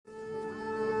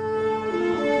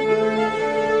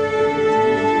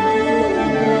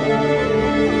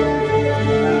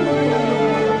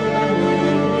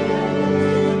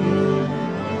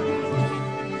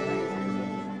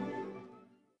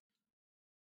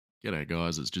G'day,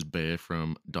 guys. It's just Bear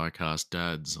from Diecast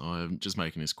Dads. I'm just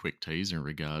making this quick tease in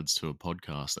regards to a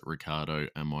podcast that Ricardo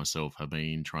and myself have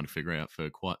been trying to figure out for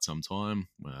quite some time.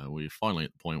 We're finally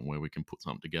at the point where we can put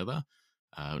something together.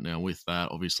 Now, with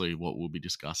that, obviously, what we'll be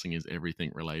discussing is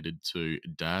everything related to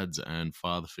dads and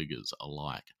father figures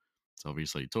alike. So,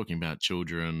 obviously, talking about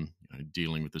children,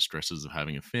 dealing with the stresses of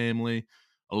having a family,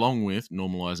 along with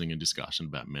normalizing a discussion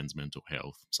about men's mental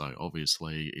health. So,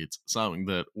 obviously, it's something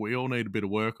that we all need a bit of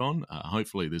work on.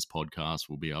 Hopefully, this podcast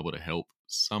will be able to help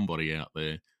somebody out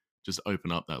there just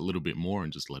open up that little bit more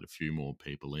and just let a few more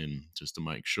people in, just to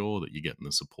make sure that you're getting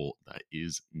the support that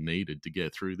is needed to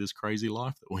get through this crazy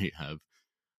life that we have.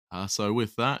 So,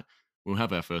 with that, we'll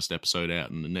have our first episode out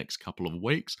in the next couple of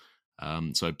weeks.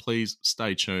 So, please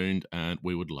stay tuned and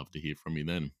we would love to hear from you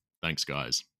then. Thanks,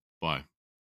 guys. Bye.